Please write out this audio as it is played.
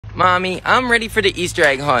Mommy, I'm ready for the Easter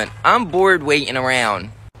egg hunt. I'm bored waiting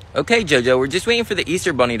around. Okay, JoJo, we're just waiting for the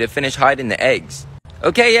Easter bunny to finish hiding the eggs.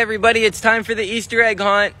 Okay, everybody, it's time for the Easter egg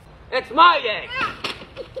hunt. That's my egg!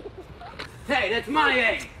 Hey, that's my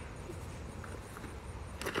egg!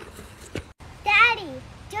 Daddy,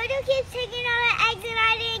 JoJo keeps taking all the eggs and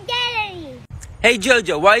I didn't get any. Hey,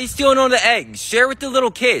 JoJo, why are you stealing all the eggs? Share with the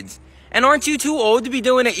little kids. And aren't you too old to be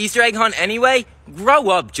doing an Easter egg hunt anyway? Grow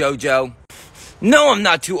up, JoJo. No, I'm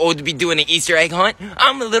not too old to be doing an Easter egg hunt.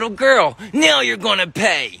 I'm a little girl. Now you're gonna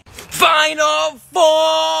pay. Final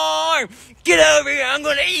form! Get over here, I'm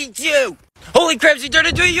gonna eat you! Holy crap, she turned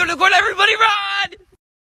into a unicorn, everybody run!